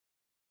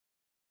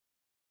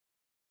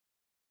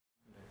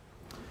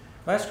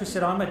Well, as Chris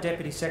said, I'm a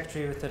Deputy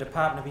Secretary with the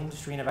Department of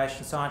Industry,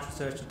 Innovation, Science,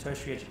 Research and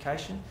Tertiary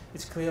Education.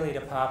 It's clearly a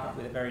department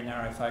with a very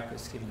narrow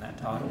focus, given that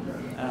title.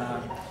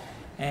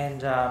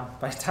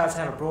 But it does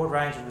have a broad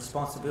range of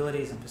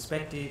responsibilities and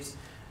perspectives.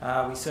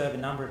 We serve a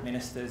number of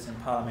ministers and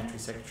parliamentary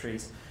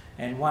secretaries,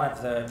 and one of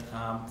the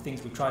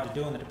things we try to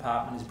do in the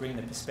department is bring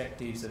the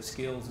perspectives of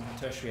skills and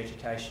tertiary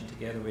education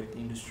together with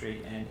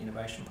industry and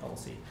innovation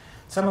policy.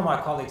 Some of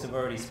my colleagues have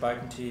already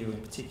spoken to you,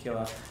 in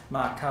particular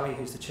Mark Cully,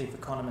 who's the Chief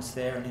Economist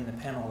there, and in the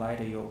panel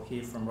later you'll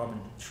hear from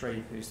Robin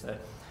Shreve, who's the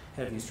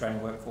Head of the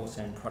Australian Workforce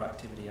and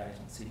Productivity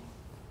Agency.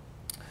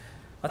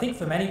 I think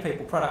for many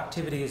people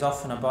productivity is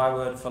often a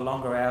byword for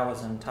longer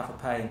hours and tougher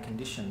pay and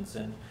conditions,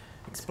 and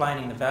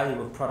explaining the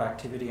value of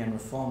productivity and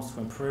reforms to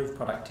improve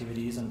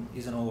productivity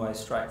isn't always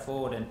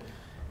straightforward.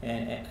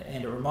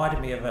 And it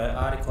reminded me of an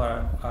article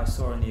I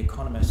saw in The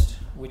Economist,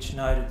 which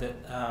noted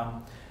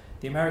that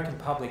the American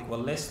public were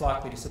less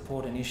likely to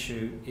support an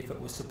issue if it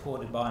was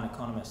supported by an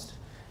economist.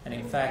 And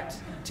in fact,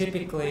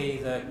 typically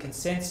the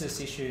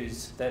consensus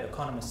issues that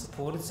economists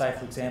supported, say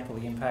for example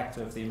the impact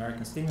of the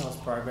American stimulus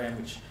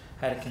program, which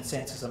had a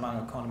consensus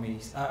among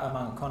economists,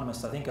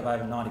 I think of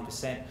over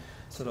 90%,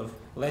 sort of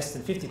less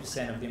than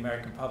 50% of the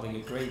American public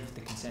agreed with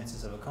the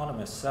consensus of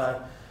economists. So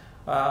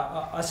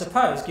I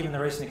suppose, given the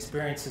recent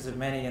experiences of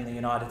many in the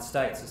United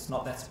States, it's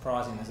not that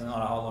surprising there's not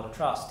a whole lot of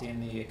trust in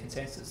the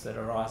consensus that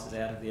arises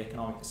out of the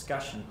economic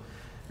discussion.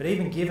 But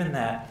even given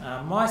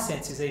that, my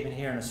sense is even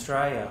here in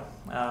Australia,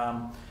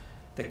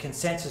 the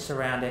consensus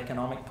around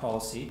economic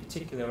policy,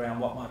 particularly around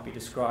what might be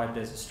described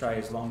as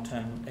Australia's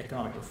long-term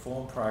economic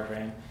reform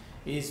program,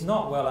 is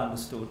not well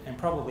understood and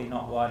probably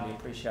not widely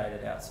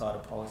appreciated outside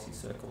of policy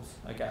circles.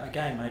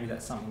 Again, maybe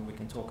that's something we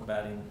can talk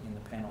about in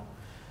the panel.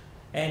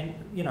 And,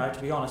 you know, to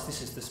be honest,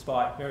 this is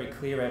despite very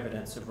clear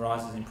evidence of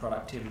rises in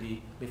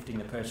productivity, lifting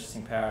the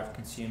purchasing power of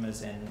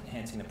consumers and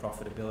enhancing the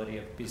profitability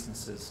of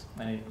businesses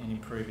and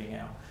improving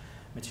our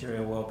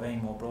material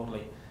well-being more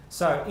broadly.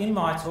 So in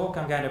my talk,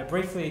 I'm going to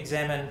briefly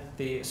examine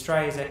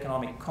Australia's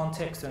economic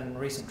context and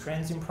recent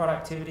trends in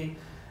productivity,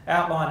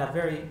 outline a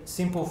very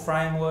simple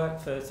framework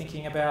for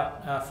thinking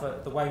about, for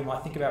the way we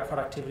might think about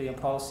productivity and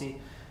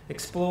policy,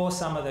 explore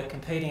some of the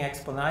competing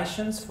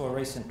explanations for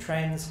recent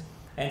trends,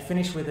 and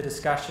finish with a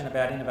discussion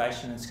about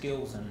innovation and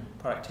skills and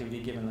productivity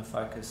given the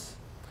focus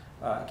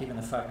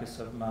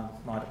of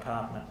my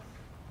department.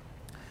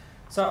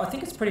 So I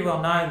think it's pretty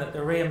well known that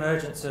the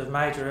re-emergence of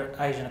major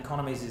Asian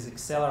economies is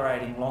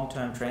accelerating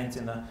long-term trends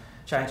in the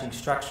changing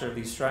structure of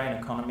the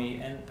Australian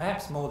economy, and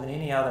perhaps more than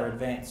any other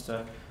advanced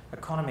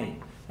economy.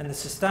 And the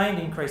sustained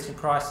increase in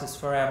prices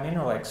for our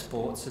mineral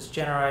exports has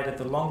generated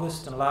the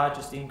longest and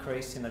largest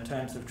increase in the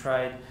terms of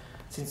trade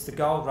since the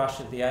gold rush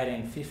of the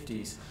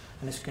 1850s,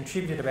 and has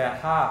contributed about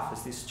half,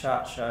 as this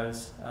chart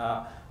shows,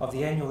 of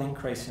the annual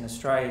increase in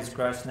Australia's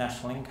gross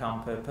national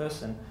income per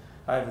person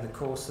over the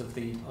course of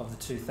the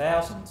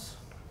 2000s.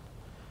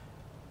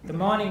 The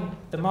mining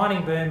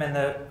boom and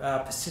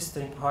the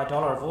persistent high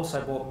dollar have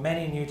also brought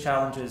many new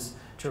challenges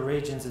to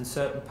regions and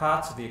certain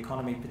parts of the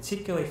economy,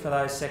 particularly for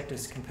those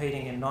sectors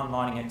competing in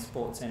non-mining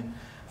exports and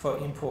for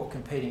import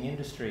competing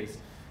industries.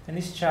 And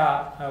this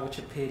chart, which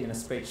appeared in a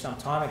speech some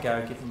time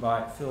ago given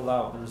by Phil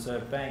Lowe at the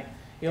Reserve Bank,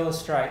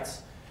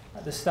 illustrates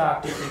the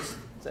stark difference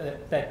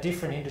that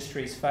different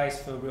industries face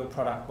for real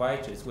product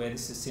wages, where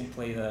this is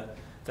simply the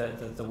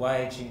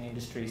wage in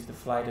industries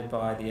deflated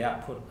by the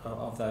output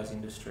of those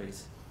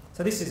industries.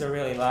 So this is a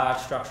really large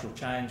structural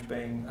change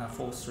being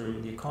forced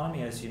through the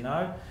economy, as you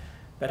know.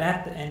 But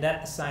at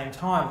the same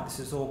time that this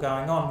is all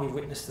going on, we've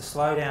witnessed a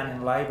slowdown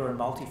in labour and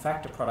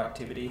multi-factor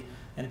productivity,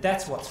 and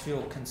that's what's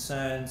fueled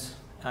concerns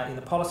in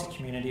the policy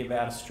community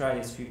about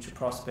Australia's future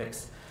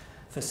prospects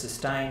for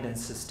sustained and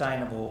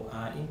sustainable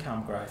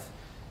income growth.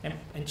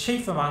 And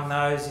chief among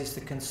those is the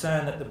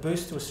concern that the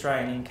boost to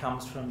Australian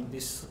incomes from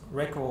this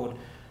record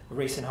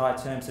recent high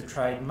terms of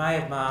trade may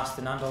have masked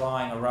an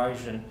underlying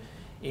erosion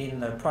in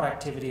the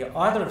productivity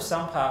either of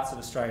some parts of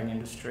Australian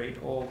industry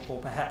or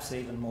perhaps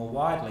even more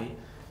widely.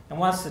 And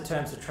once the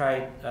terms of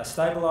trade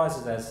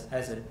stabilises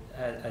as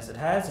it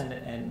has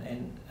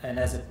and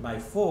as it may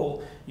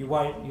fall, you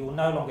will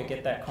no longer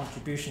get that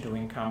contribution to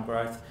income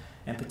growth,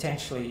 and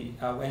potentially,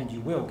 and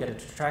you will get a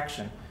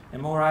detraction.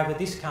 And moreover,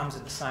 this comes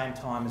at the same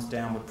time as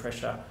downward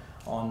pressure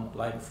on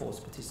labour force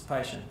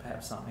participation,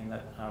 perhaps something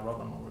that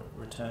Robin will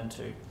return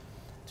to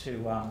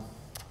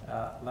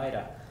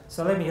later.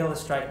 So let me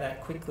illustrate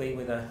that quickly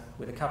with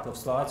a couple of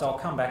slides. I'll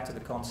come back to the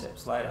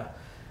concepts later.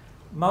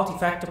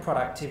 Multi-factor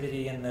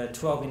productivity in the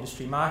 12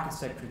 industry market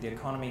sector of the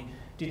economy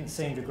didn't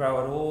seem to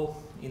grow at all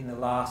in the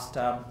last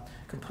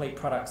complete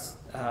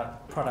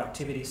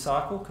productivity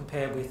cycle,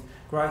 compared with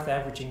growth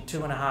averaging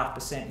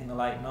 2.5% in the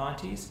late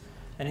 90s.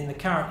 And in the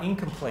current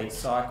incomplete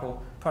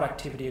cycle,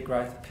 productivity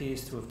growth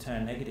appears to have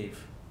turned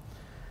negative.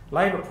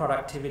 Labour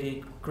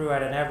productivity grew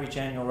at an average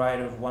annual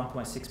rate of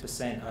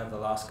 1.6% over the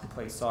last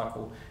complete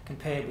cycle,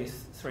 compared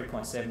with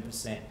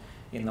 3.7%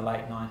 in the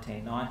late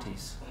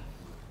 1990s.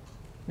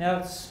 Now,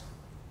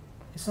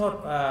 it's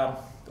not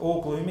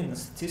all gloom in the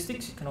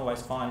statistics. You can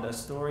always find a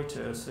story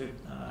to suit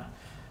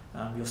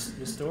your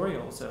story,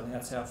 or certainly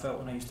that's how I felt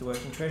when I used to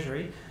work in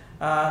Treasury.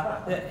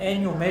 The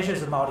annual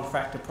measures of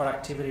multi-factor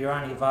productivity are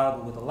only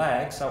available with a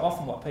lag, so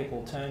often what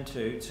people turn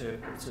to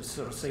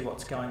sort of see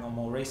what's going on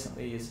more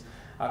recently is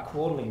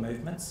quarterly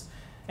movements.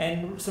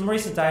 And some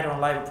recent data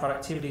on labour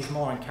productivity is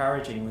more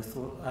encouraging, with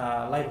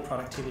labour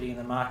productivity in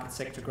the market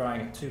sector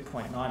growing at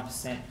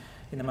 2.9%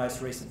 in the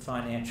most recent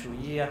financial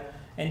year.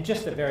 And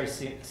just a very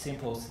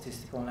simple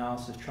statistical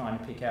analysis trying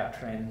to pick out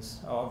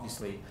trends,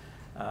 obviously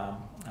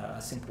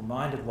a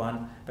simple-minded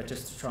one, but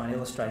just to try and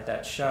illustrate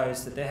that,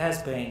 shows that there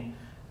has been,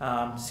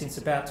 since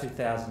about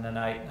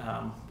 2008,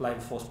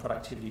 labour force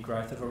productivity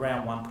growth of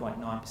around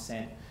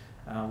 1.9%,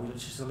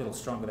 which is a little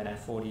stronger than our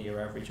 40-year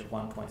average of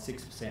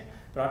 1.6%.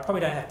 But I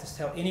probably don't have to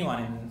tell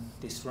anyone in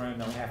this room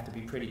that we have to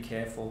be pretty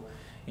careful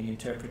in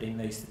interpreting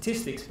these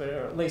statistics, but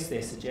at least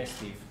they're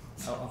suggestive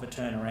of a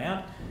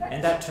turnaround,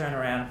 and that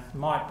turnaround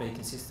might be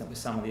consistent with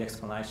some of the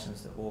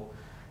explanations that we'll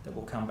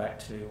come back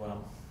to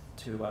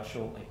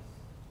shortly.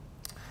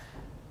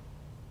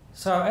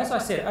 So, as I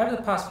said, over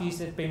the past few years,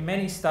 there have been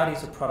many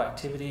studies of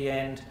productivity,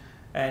 and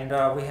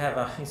we have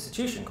an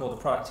institution called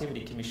the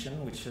Productivity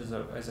Commission, which has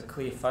a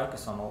clear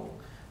focus on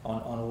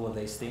all of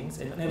these things.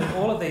 And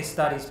all of these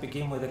studies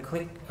begin with a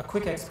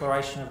quick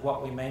exploration of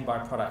what we mean by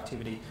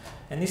productivity.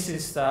 And this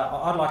is,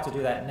 I'd like to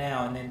do that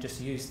now and then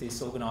just use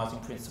this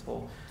organising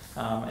principle,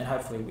 and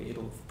hopefully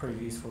it'll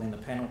prove useful in the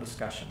panel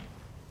discussion.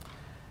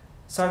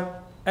 So,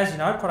 as you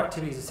know,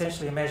 productivity is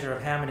essentially a measure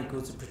of how many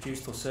goods are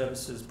produced or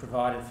services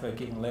provided for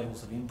given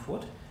levels of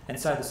input. And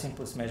so the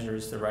simplest measure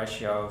is the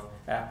ratio of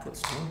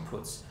outputs to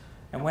inputs.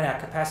 And when our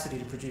capacity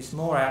to produce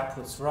more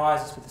outputs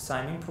rises with the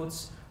same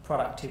inputs,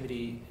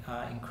 productivity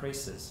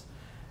increases.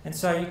 And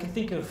so you can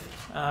think of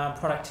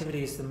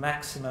productivity as the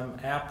maximum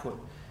output,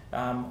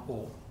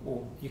 or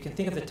you can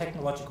think of the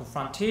technological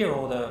frontier,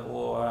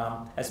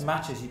 or as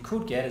much as you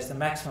could get as the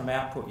maximum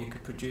output you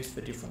could produce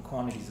for different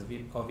quantities of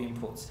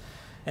inputs.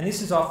 And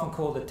this is often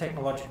called the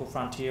technological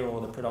frontier,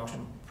 or the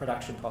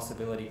production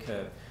possibility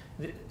curve.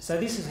 So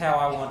this is how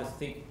I want to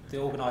think, the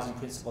organising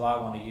principle I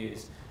want to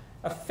use.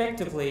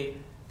 Effectively,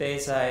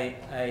 there's a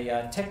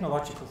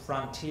technological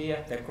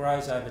frontier that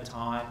grows over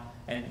time,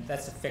 and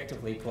that's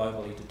effectively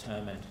globally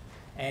determined.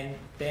 And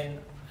then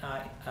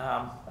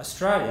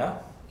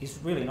Australia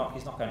is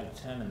not going to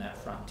determine that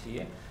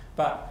frontier,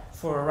 but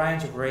for a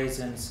range of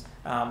reasons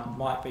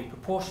might be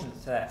proportionate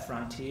to that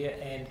frontier.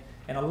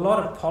 And a lot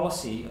of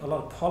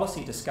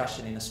policy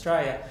discussion in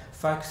Australia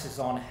focuses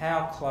on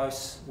how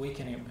we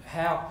can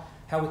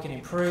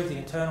improve the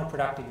internal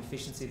productive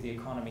efficiency of the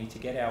economy to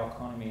get our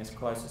economy as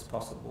close as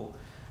possible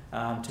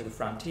to the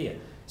frontier.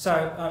 So,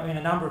 I mean,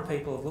 a number of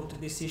people have looked at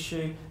this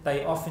issue.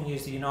 They often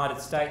use the United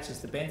States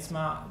as the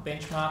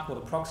benchmark or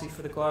the proxy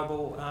for the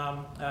global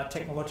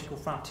technological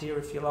frontier,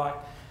 if you like.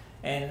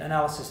 And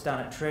analysis done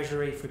at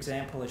Treasury, for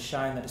example, has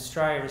shown that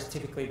Australia has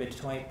typically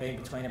been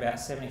between about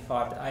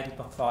 75 to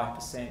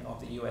 85% of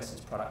the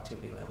US's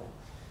productivity level.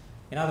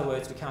 In other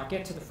words, we can't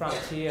get to the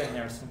frontier, and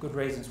there are some good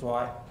reasons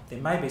why. There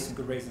may be some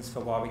good reasons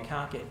for why we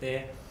can't get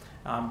there.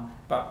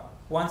 But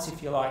once,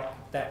 if you like,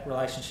 that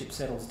relationship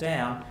settles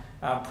down,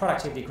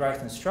 productivity growth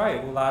in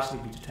Australia will largely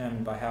be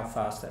determined by how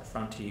fast that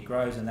frontier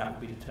grows, and that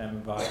will be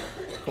determined by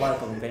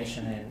global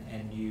invention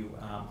and new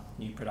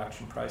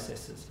production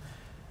processes.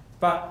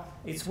 But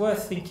it's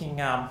worth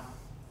thinking, and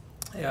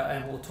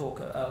we'll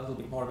talk a little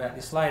bit more about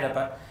this later,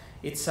 but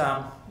it's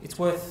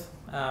worth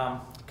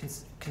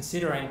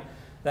considering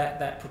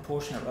that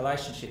proportionate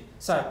relationship.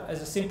 So,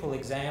 as a simple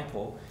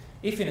example,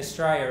 if in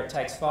Australia it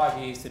takes 5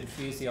 years to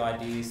diffuse the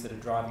ideas that are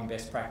driving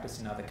best practice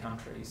in other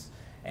countries,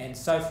 and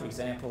so, for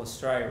example,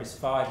 Australia is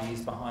 5 years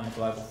behind the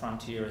global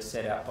frontier as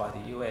set out by the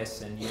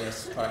US, and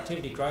US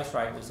productivity growth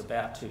rate was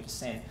about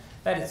 2%,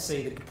 that'd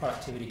see the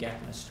productivity gap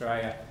in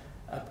Australia,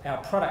 our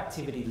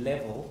productivity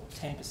level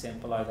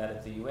 10% below that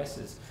of the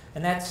US's,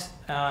 and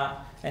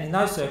and in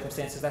those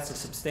circumstances that's a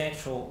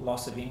substantial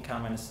loss of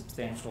income and a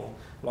substantial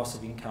loss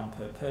of income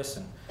per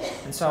person.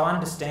 And so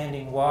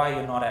understanding why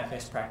you're not at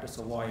best practice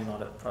or why you're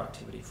not at the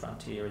productivity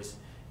frontier is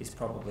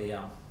probably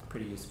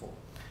pretty useful.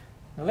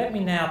 Now let me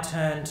now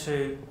turn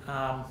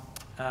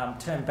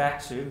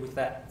back to, with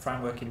that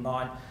framework in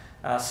mind,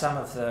 some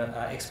of the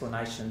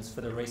explanations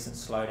for the recent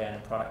slowdown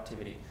in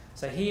productivity.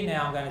 So here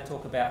now I'm going to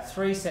talk about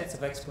 3 sets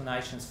of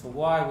explanations for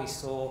why we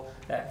saw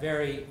that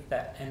MFP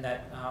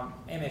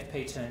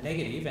turned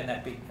negative, and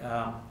that big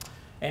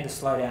and a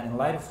slowdown in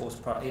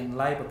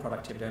labour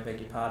productivity, I beg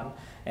your pardon,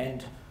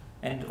 and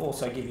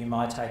also give you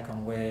my take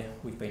on where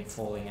we've been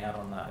falling out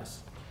on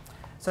those.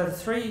 So the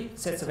 3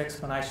 sets of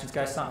explanations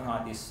go something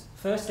like this.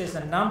 First, there's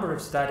a number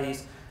of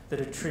studies that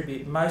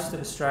attribute most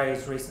of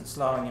Australia's recent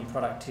slowing in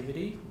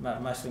productivity,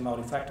 mostly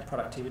multi-factor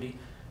productivity,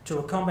 to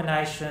a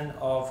combination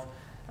of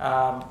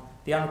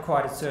the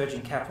unrequited surge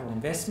in capital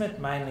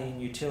investment, mainly in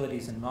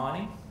utilities and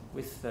mining,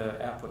 with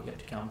the output yet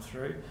to come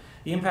through,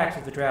 the impact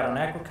of the drought on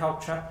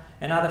agriculture,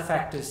 and other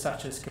factors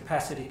such as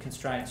capacity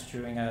constraints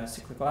during a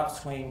cyclical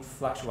upswing,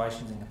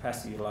 fluctuations in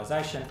capacity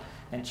utilisation,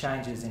 and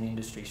changes in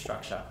industry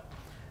structure.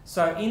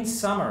 So in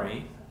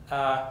summary,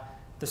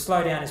 the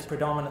slowdown is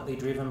predominantly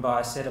driven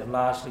by a set of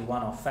largely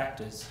one-off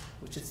factors,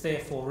 which it's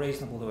therefore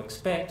reasonable to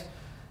expect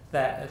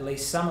that at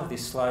least some of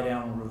this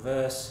slowdown will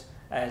reverse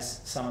as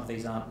some of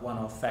these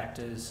one-off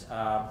factors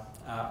are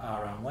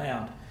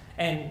unwound.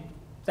 And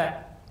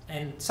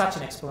such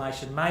an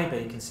explanation may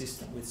be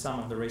consistent with some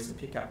of the recent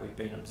pickup we've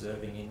been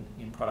observing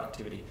in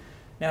productivity.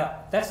 Now,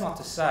 that's not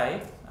to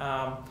say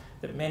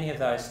that many of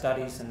those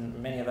studies and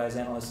many of those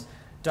analysts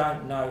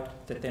don't note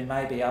that there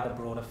may be other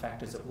broader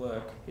factors at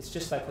work. It's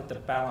just they put the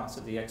balance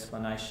of the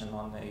explanation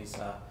on these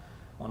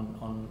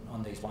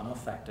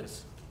one-off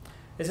factors.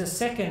 There's a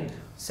second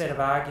set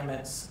of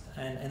arguments,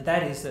 and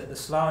that is that the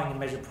slowing in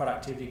measured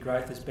productivity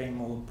growth has been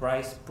more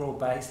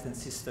broad-based and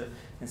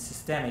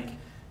systemic,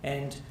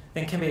 and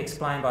then can be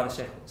explained by the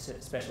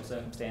special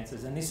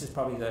circumstances. And this is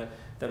probably the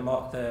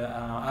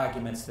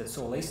arguments that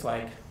Saul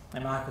Eastlake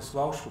and Marcus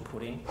Walsh were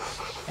putting,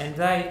 and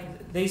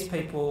these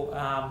people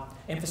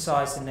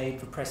emphasise the need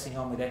for pressing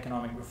on with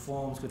economic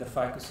reforms with a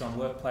focus on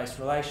workplace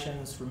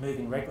relations,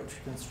 removing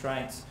regulatory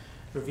constraints,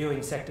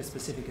 reviewing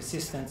sector-specific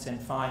assistance, and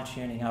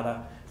fine-tuning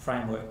other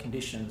framework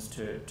conditions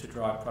to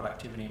drive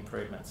productivity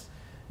improvements.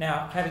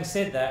 Now, having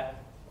said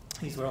that,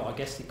 these were all, I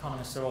guess the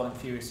economists are all in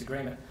furious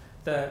agreement.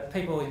 The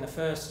people in the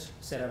first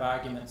set of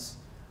arguments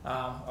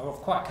are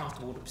quite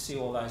comfortable to pursue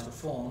all those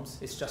reforms.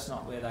 It's just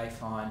not where they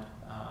find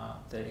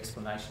the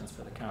explanations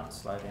for the current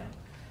slowdown.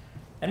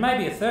 And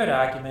maybe a third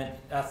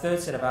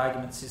set of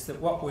arguments is that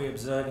what we're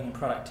observing in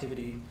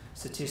productivity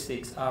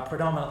statistics are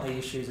predominantly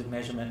issues of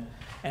measurement,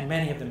 and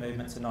many of the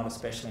movements are not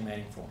especially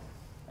meaningful.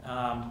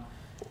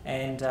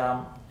 And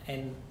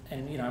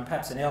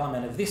perhaps an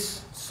element of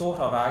this sort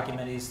of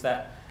argument is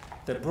that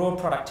the broad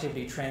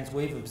productivity trends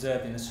we've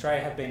observed in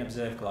Australia have been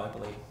observed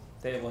globally.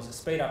 There was a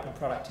speed up in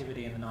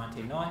productivity in the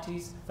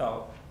 1990s,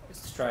 though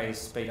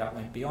Australia's speed up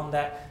went beyond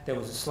that. There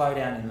was a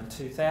slowdown in the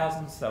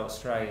 2000s, though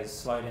Australia's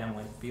slowdown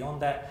went beyond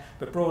that.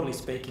 But broadly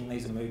speaking,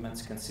 these are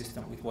movements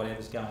consistent with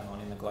whatever's going on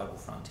in the global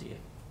frontier.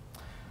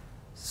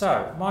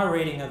 So my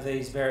reading of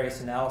these various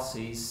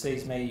analyses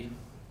sees me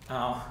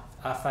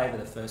favour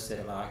the first set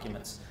of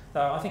arguments,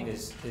 though I think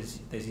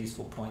there's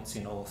useful points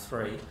in all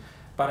three.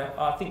 But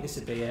I think this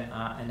would be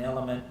an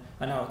element.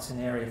 I know it's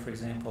an area, for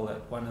example,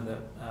 that one of the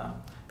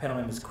panel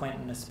members,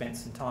 Quentin, has spent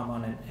some time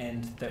on,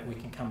 and that we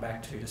can come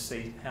back to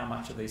see how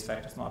much of these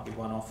factors might be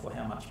one-off or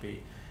how much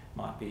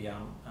might be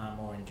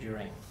more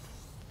enduring.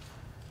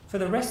 For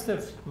the rest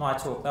of my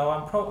talk, though,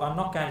 I'm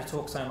not going to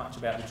talk so much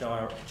about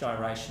the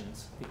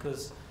gyrations,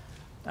 because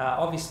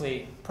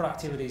obviously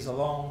productivity is a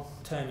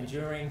long-term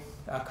enduring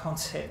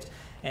concept,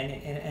 and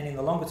in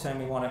the longer term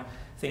we want to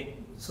think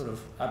sort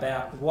of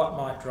about what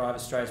might drive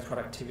Australia's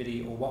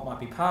productivity or what might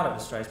be part of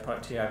Australia's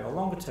productivity over the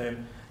longer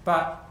term.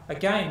 But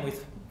again,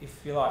 with, if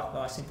you like,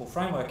 a simple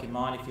framework in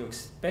mind, if you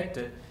expect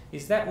it,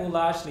 is that will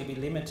largely be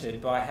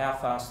limited by how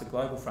fast the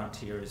global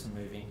frontier is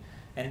moving.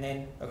 And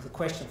then the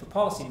question for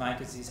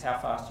policymakers is how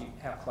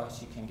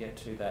close you can get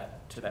to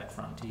that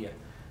frontier.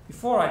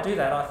 Before I do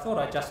that, I thought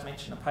I'd just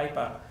mention a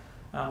paper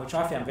which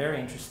I found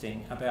very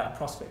interesting about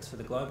prospects for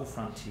the global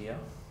frontier.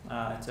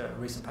 It's a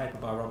recent paper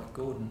by Robert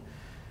Gordon,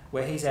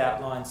 where he's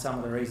outlined some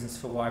of the reasons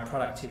for why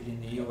productivity in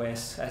the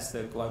US, as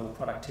the global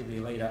productivity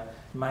leader,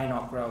 may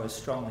not grow as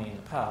strongly in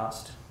the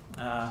past.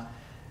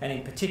 And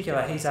in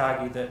particular, he's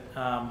argued that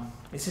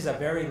this is a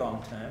very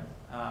long term.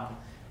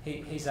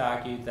 He's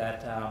argued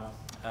that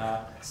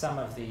some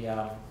of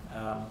the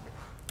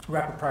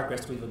rapid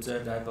progress we've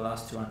observed over the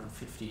last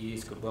 250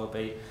 years could well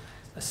be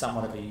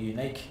somewhat of a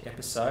unique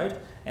episode,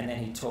 and then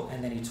he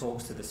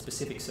talks to the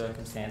specific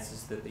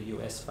circumstances that the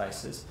US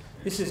faces.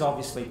 This is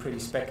obviously pretty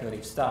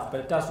speculative stuff, but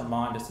it does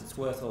remind us it's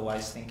worth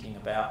always thinking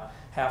about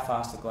how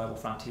fast the global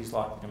frontier is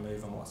likely to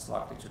move and what's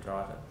likely to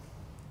drive it.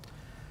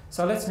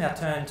 So let's now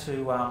turn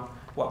to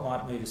what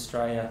might move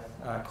Australia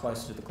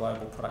closer to the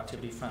global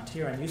productivity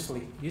frontier, and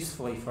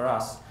usefully for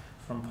us,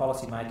 from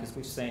policymakers,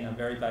 we've seen a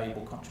very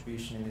valuable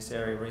contribution in this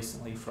area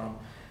recently from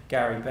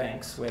Gary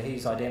Banks, where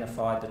he's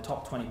identified the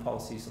top 20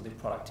 policies to lift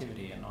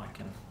productivity, and I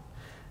can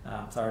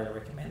thoroughly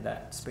recommend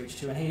that speech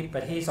too.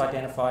 But he's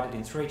identified it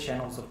in 3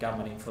 channels of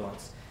government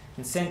influence: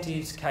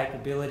 incentives,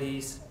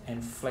 capabilities,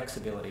 and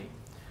flexibility.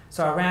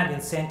 So around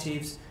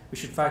incentives, we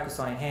should focus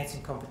on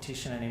enhancing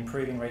competition and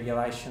improving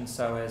regulation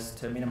so as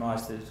to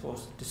minimise the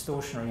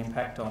distortionary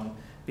impact on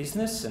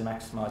business and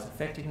maximise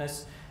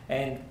effectiveness,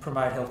 and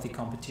promote healthy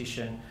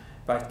competition,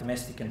 both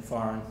domestic and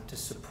foreign, to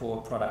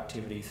support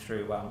productivity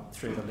through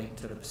the link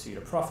to the pursuit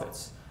of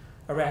profits.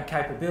 Around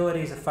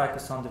capabilities, a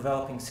focus on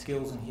developing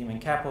skills and human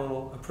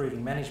capital,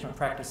 improving management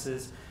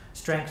practices,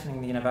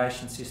 strengthening the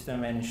innovation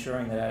system, and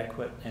ensuring that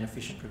adequate and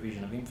efficient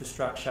provision of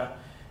infrastructure.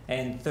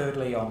 And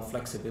thirdly, on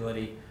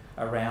flexibility,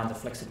 around the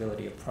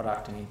flexibility of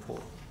product and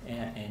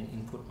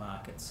input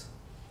markets.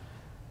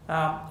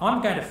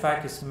 I'm going to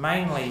focus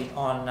mainly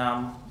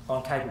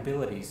on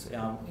capabilities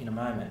in a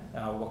moment,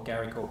 what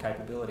Gary called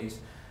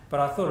capabilities. But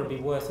I thought it would be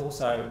worth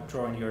also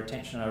drawing your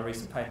attention to a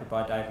recent paper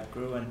by David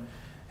Gruen,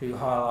 who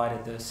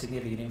highlighted the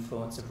significant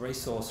influence of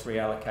resource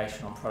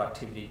reallocation on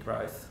productivity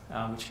growth,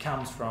 which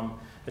comes from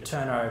the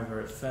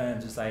turnover of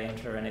firms as they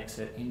enter and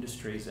exit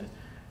industries and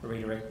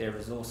redirect their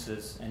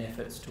resources and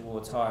efforts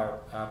towards higher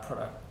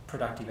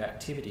productive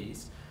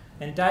activities.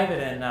 And David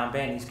and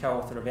Ben, his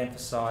co-author, have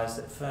emphasised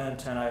that firm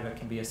turnover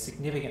can be a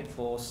significant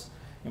force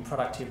in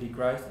productivity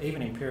growth,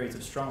 even in periods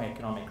of strong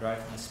economic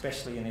growth, and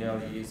especially in the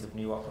early years of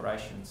new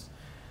operations.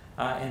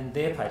 And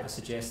their paper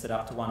suggests that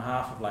up to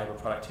 1/2 of labour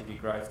productivity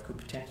growth could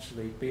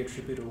potentially be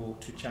attributable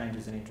to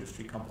changes in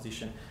industry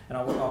composition. And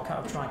I'll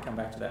try and come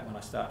back to that when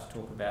I start to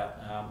talk about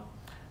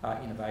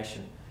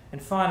innovation.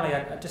 And finally,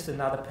 just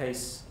another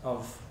piece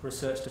of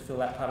research to fill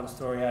that part of the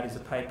story out is a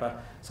paper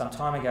some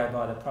time ago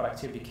by the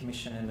Productivity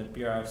Commission and the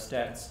Bureau of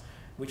Stats,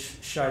 which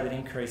show that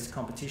increased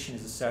competition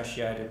is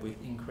associated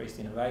with increased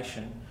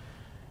innovation.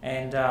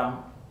 And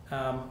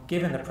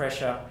given the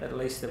pressure, at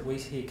least that we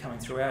hear coming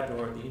through our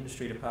door at the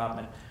industry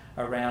department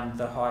around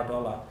the high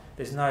dollar,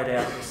 there's no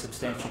doubt there's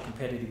substantial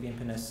competitive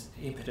impetus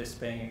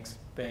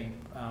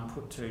being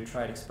put to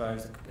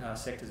trade-exposed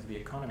sectors of the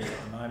economy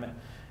at the moment.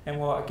 And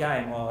while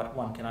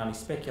one can only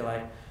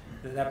speculate,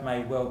 that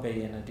may well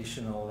be an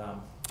additional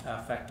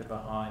factor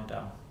behind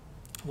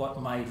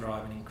what may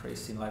drive an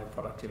increase in labour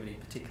productivity,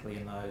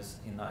 particularly in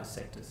those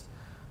sectors.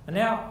 And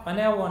now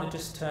I want to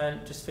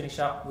just finish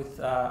up with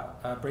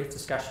a brief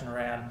discussion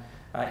around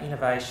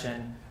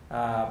innovation,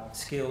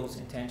 skills,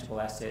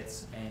 intangible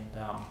assets,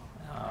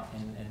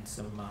 and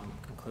some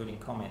concluding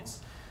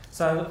comments.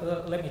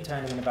 So let me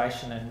turn to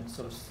innovation and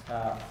sort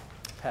of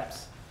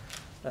perhaps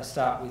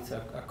start with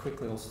a quick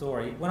little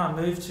story. When I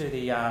moved to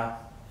the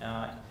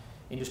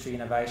Industry,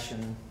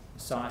 Innovation,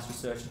 Science,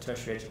 Research and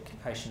Tertiary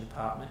Education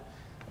department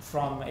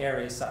from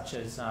areas such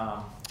as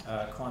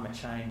climate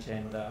change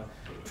and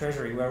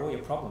Treasury, where all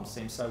your problems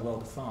seem so well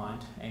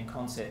defined and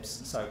concepts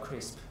so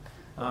crisp,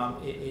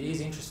 it is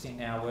interesting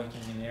now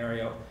working in an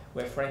area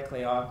where,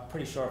 frankly, I'm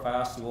pretty sure if I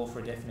asked you all for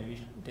a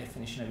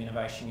definition of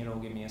innovation, you'd all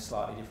give me a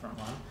slightly different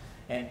one.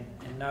 And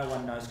no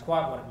one knows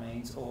quite what it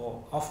means,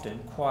 or often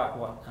quite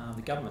what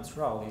the government's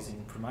role is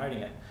in promoting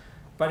it.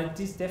 But it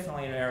is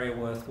definitely an area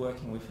worth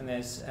working with, and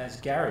as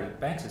Gary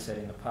Banks has said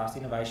in the past,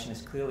 innovation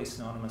is clearly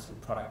synonymous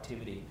with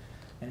productivity.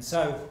 And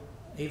so,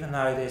 even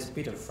though there's a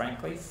bit of,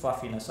 frankly,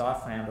 fluffiness I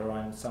found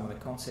around some of the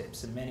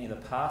concepts, and many of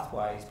the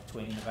pathways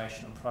between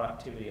innovation and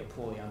productivity are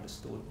poorly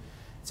understood,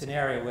 it's an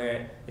area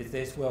where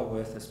it's well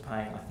worth us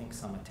paying, I think,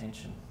 some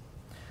attention.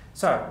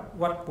 So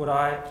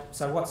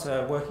what's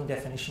a working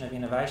definition of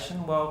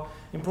innovation? Well,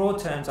 in broad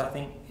terms, I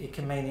think it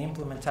can mean the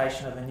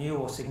implementation of a new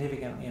or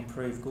significantly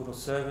improved good or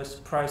service,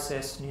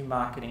 process, new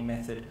marketing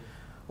method,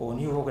 or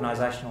new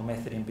organisational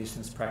method in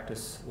business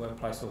practice,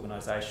 workplace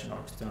organisation, or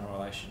external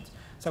relations.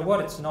 So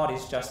what it's not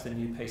is just a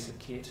new piece of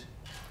kit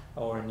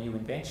or a new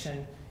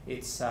invention.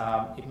 It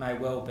may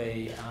well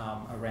be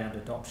around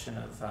adoption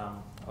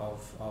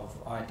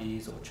of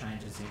ideas or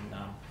changes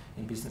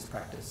in business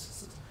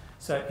practice.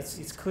 So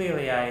it's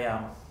clearly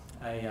a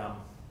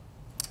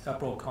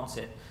broad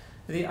concept.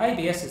 The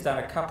ABS has done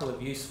a couple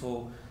of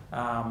useful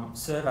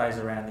surveys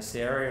around this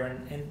area,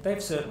 and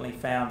they've certainly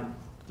found,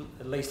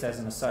 at least as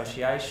an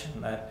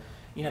association, that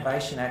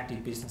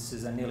innovation-active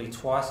businesses are nearly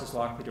twice as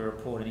likely to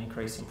report an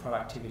increase in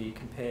productivity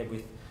compared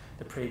with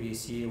the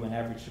previous year when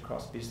averaged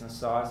across business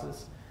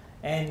sizes.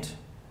 And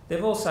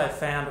they've also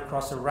found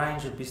across a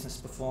range of business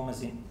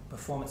performance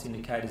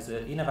indicators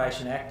that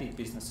innovation-active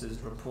businesses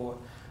report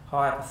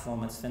higher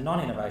performance than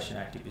non-innovation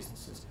active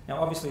businesses.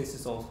 Now obviously this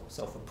is all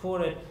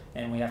self-reported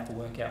and we have to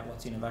work out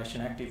what's innovation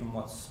active and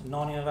what's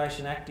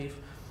non-innovation active,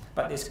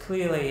 but there's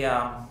clearly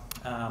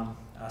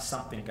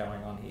something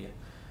going on here.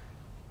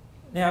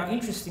 Now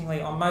interestingly,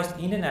 on most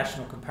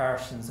international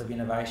comparisons of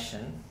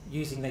innovation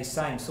using these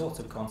same sorts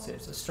of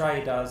concepts,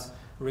 Australia does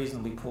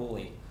reasonably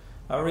poorly.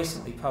 A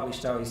recently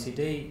published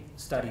OECD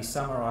study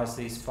summarised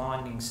these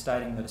findings,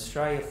 stating that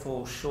Australia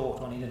falls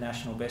short on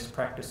international best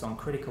practice on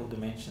critical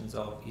dimensions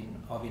of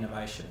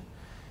innovation.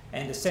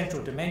 And the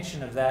central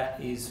dimension of that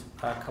is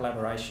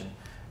collaboration,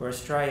 where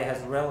Australia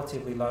has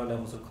relatively low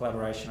levels of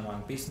collaboration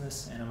among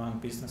business and among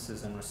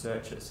businesses and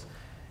researchers.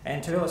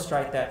 And to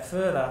illustrate that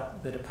further,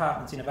 the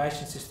Department's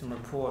Innovation System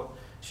report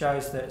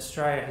shows that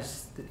Australia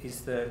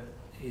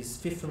is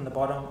fifth from the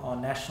bottom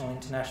on national and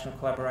international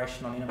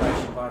collaboration on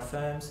innovation by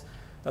firms,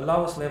 the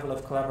lowest level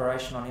of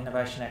collaboration on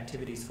innovation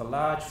activities for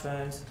large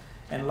firms,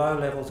 and low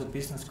levels of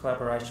business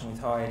collaboration with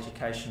higher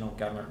education or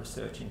government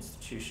research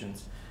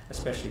institutions,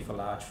 especially for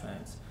large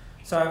firms.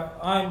 So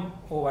I'm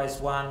always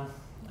one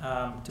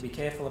to be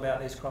careful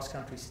about these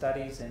cross-country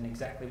studies and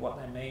exactly what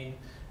they mean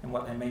and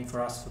what they mean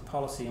for us for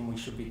policy, and we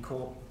should be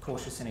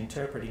cautious in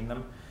interpreting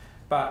them.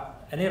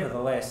 But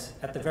nevertheless,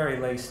 at the very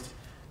least,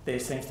 there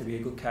seems to be a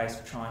good case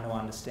for trying to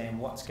understand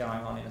what's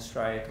going on in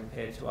Australia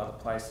compared to other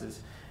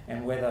places,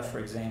 and whether, for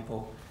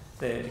example,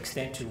 the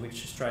extent to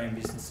which Australian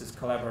businesses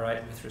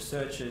collaborate with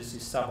researchers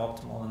is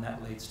suboptimal, and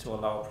that leads to a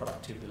lower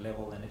productivity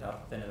level than it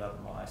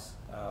otherwise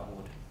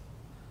would.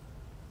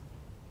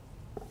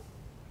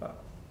 But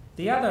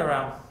the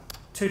other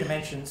two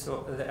dimensions,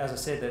 as I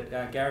said,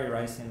 that Gary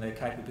raised in the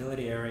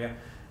capability area,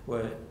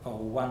 were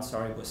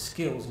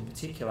skills in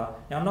particular.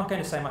 Now, I'm not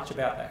going to say much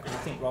about that because I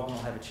think Robin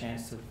will have a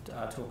chance to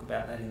talk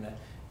about that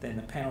in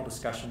the panel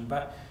discussion.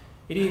 But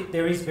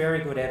there is very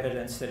good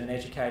evidence that an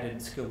educated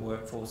and skilled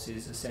workforce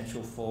is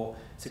essential for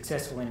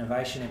successful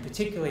innovation, and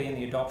particularly in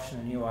the adoption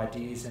of new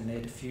ideas and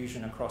their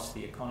diffusion across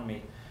the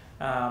economy.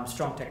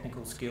 Strong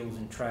technical skills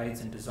in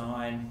trades and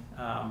design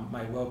are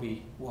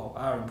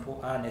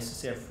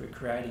necessary for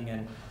creating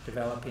and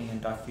developing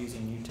and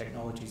diffusing new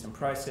technologies and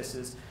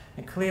processes.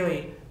 And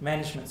clearly,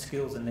 management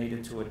skills are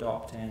needed to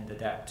adopt and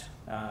adapt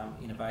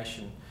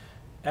innovation.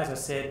 As I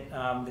said,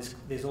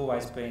 there's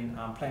always been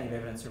plenty of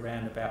evidence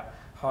around about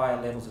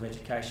higher levels of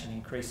education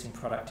increasing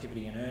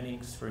productivity and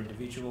earnings for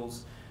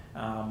individuals,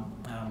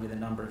 with a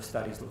number of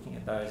studies looking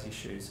at those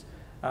issues.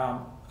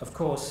 Of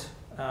course,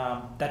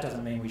 that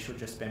doesn't mean we should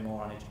just spend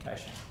more on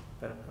education,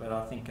 but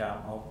I think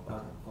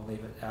I'll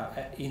leave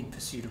it in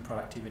pursuit of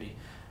productivity.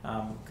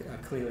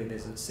 Clearly,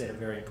 there's a set of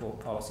very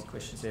important policy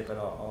questions there, but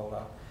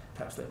I'll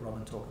perhaps let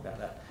Robin talk about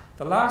that.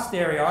 The last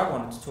area I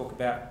wanted to talk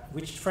about,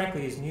 which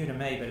frankly is new to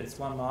me, but it's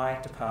one my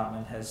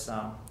department has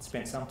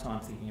spent some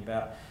time thinking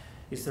about,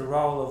 is the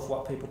role of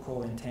what people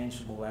call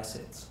intangible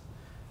assets.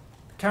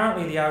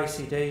 Currently, the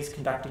OECD is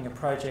conducting a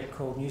project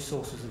called New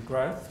Sources of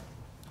Growth,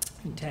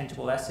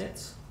 Intangible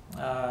Assets.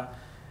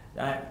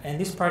 And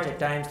this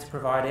project aims to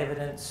provide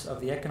evidence of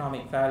the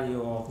economic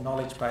value of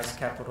knowledge-based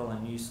capital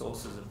and new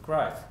sources of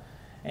growth.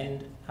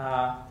 And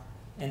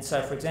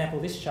so, for example,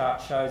 this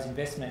chart shows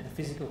investment in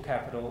physical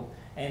capital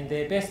and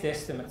their best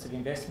estimates of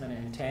investment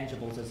in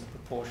intangibles as a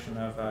proportion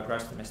of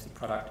gross domestic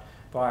product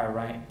by a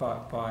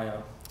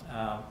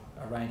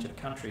range of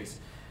countries.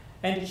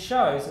 And it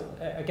shows,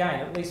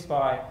 again, at least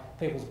by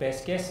people's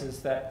best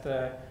guesses, that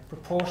the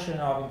proportion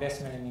of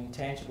investment in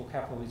intangible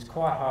capital is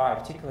quite high,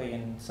 particularly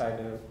in, say,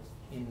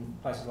 in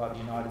places like the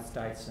United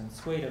States and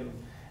Sweden.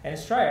 And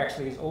Australia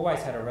actually has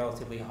always had a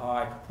relatively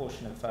high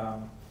proportion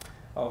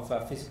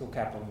of physical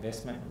capital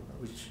investment,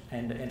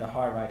 and a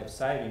high rate of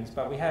savings,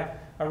 but we have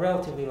a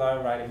relatively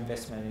low rate of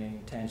investment in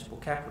intangible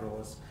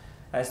capital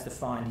as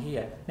defined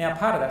here. Now,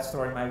 part of that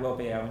story may well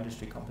be our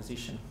industry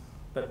composition,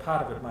 but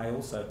part of it may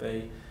also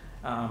be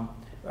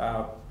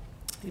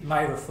it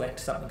may reflect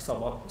something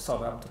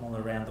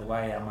suboptimal around the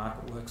way our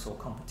market works, or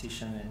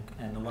competition,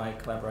 and the way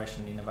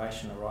collaboration and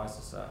innovation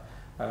arises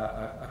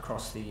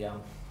across the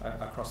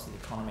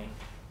economy.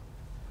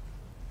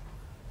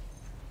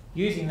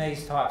 Using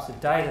these types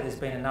of data, there's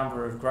been a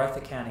number of growth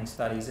accounting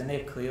studies, and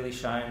they've clearly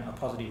shown a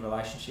positive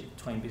relationship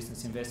between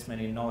business investment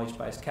in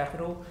knowledge-based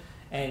capital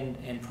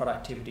and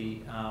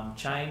productivity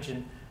change.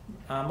 And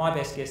my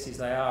best guess is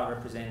they are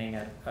representing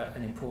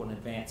an important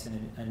advance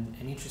and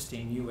an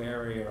interesting new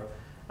area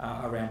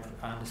around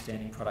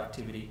understanding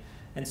productivity.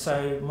 And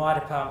so my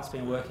department's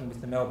been working with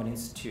the Melbourne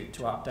Institute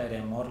to update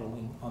our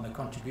modelling on the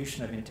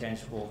contribution of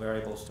intangible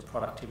variables to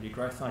productivity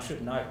growth. And I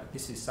should note that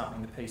this is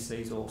something the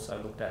PC's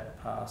also looked at in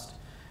the past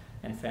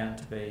and found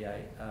to be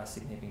a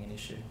significant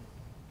issue.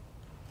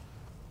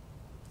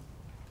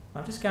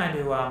 I'm just going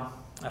to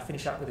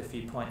finish up with a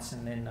few points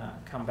and then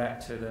come back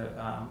to the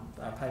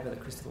paper that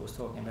Christopher was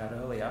talking about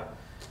earlier.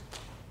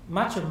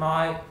 Much of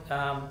my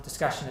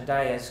discussion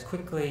today has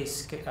quickly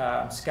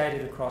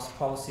skated across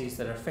policies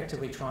that are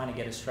effectively trying to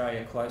get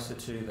Australia closer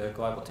to the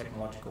global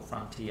technological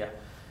frontier.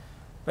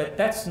 But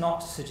that's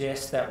not to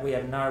suggest that we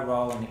have no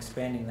role in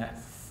expanding that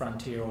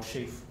frontier or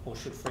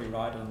should free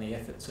ride on the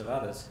efforts of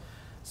others.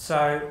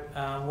 So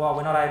while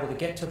we're not able to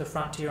get to the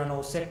frontier in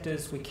all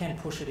sectors, we can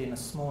push it in a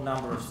small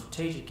number of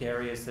strategic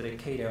areas that are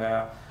key to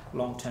our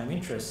long-term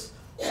interests.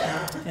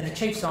 And the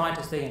Chief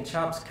Scientist, Ian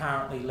Chubb's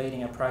currently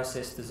leading a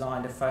process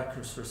designed to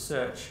focus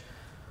research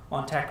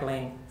on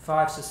tackling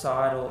 5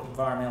 societal,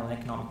 environmental and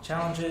economic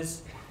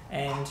challenges.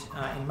 And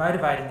in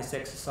motivating this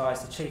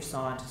exercise, the Chief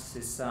Scientist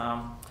has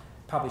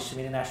published some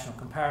international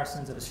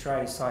comparisons of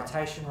Australia's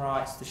citation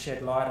rights to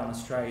shed light on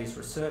Australia's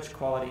research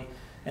quality.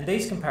 And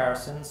these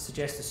comparisons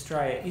suggest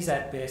Australia is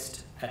at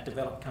best at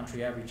developed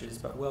country averages,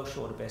 but well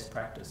short of best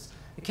practice.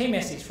 The key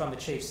message from the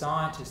Chief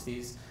Scientist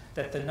is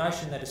that the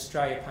notion that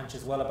Australia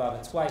punches well above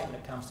its weight when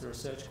it comes to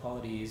research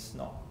quality is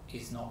not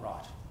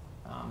right.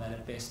 That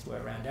at best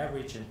we're around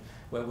average, and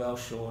we're well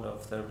short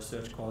of the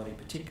research quality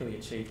particularly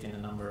achieved in a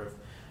number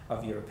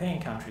of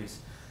European countries.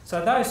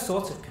 So those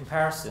sorts of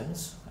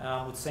comparisons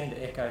would seem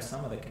to echo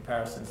some of the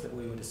comparisons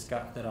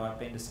that I've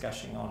been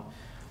discussing on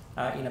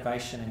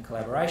innovation and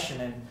collaboration.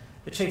 And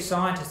the Chief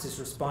Scientist is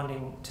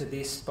responding to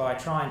this by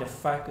trying to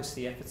focus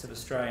the efforts of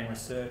Australian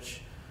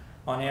research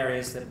on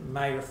areas that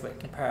may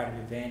reflect comparative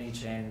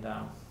advantage and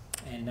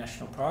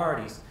national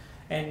priorities.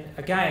 And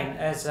again,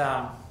 as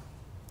a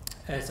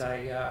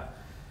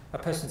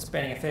person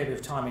spending a fair bit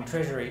of time in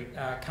Treasury,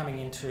 coming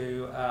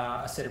into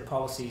a set of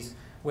policies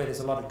where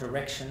there's a lot of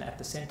direction at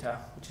the centre,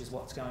 which is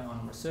what's going on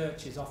in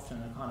research, is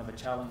often a kind of a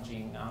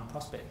challenging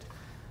prospect.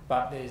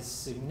 But there's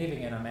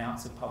significant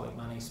amounts of public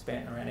money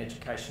spent around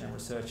education and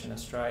research in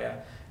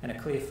Australia, and a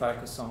clear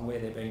focus on where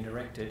they're being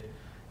directed,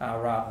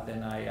 rather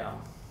than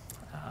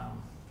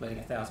letting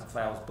 1,000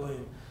 flowers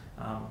bloom,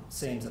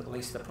 seems at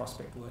least a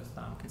prospect worth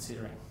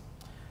considering.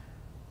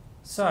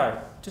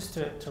 So, just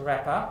to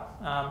wrap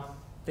up,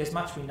 there's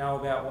much we know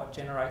about what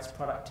generates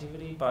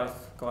productivity,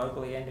 both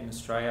globally and in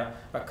Australia,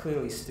 but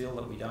clearly still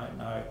that we don't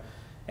know.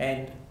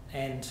 And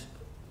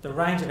the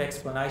range of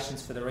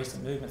explanations for the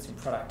recent movements in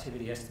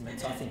productivity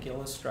estimates, I think,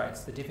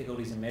 illustrates the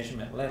difficulties in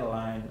measurement, let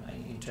alone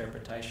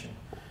interpretation.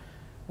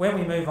 When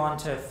we move on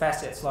to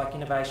facets like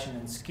innovation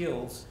and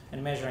skills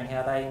and measuring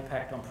how they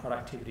impact on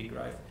productivity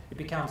growth, it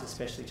becomes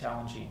especially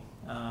challenging.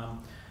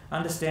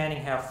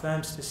 Understanding how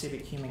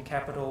firm-specific human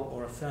capital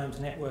or a firm's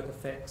network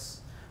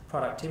affects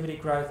productivity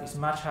growth is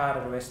much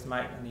harder to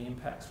estimate than the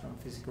impacts from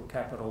physical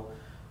capital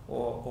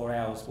or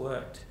hours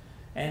worked.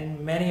 And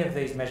many of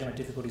these measurement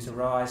difficulties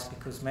arise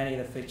because many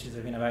of the features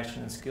of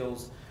innovation and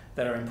skills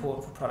that are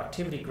important for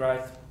productivity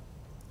growth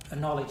are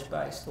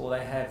knowledge-based, or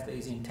they have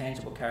these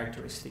intangible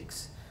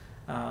characteristics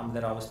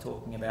that I was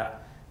talking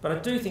about. But I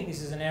do think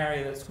this is an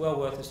area that's well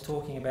worth us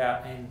talking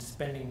about and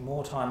spending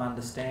more time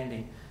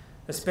understanding,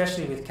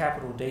 especially with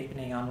capital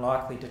deepening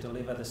unlikely to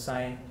deliver the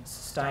same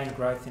sustained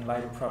growth in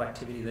labour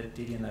productivity that it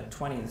did in the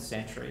 20th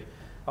century.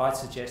 I'd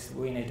suggest that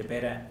we need to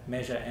better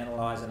measure,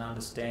 analyse and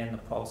understand the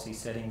policy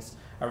settings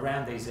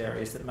around these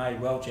areas that may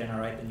well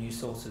generate the new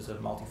sources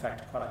of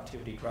multi-factor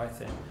productivity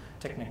growth and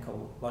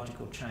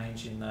technological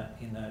change in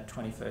the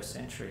 21st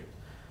century.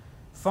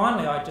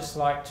 Finally, I'd just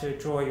like to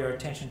draw your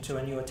attention to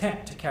a new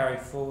attempt to carry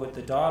forward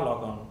the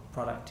dialogue on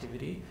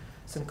productivity.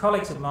 Some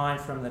colleagues of mine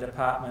from the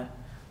Department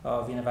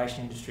of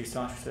Innovation, Industry,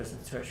 Science Research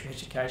and Tertiary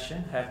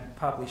Education have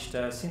published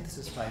a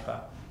synthesis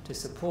paper to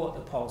support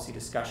the policy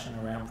discussion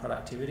around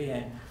productivity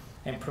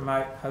and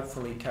promote,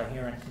 hopefully,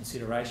 coherent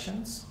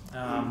considerations.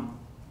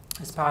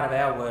 As part of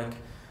our work,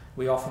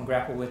 we often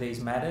grapple with these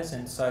matters,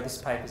 and so this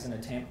paper is an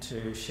attempt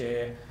to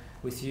share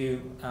with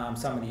you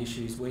some of the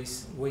issues we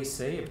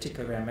see,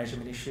 particularly around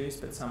measurement issues,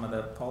 but some of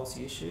the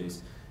policy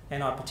issues.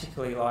 And I'd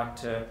particularly like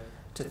to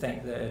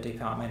thank the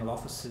departmental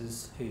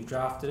officers who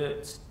drafted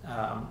it,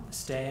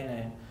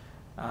 Stan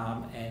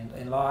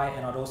and Lai,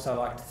 and I'd also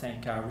like to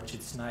thank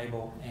Richard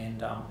Snable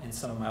and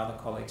some of my other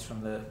colleagues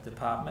from the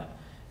department.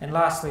 And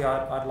lastly,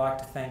 I'd like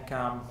to thank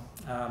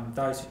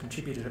those who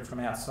contributed it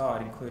from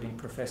outside, including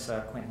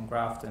Professor Quentin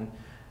Grafton,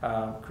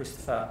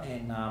 Christopher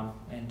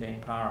and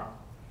Dean Parham.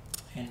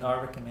 And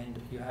I recommend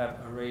that you have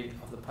a read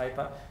of the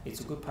paper. It's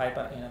a good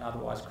paper in an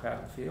otherwise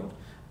crowded field,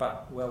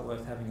 but well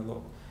worth having a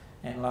look.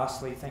 And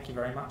lastly, thank you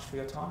very much for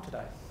your time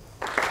today.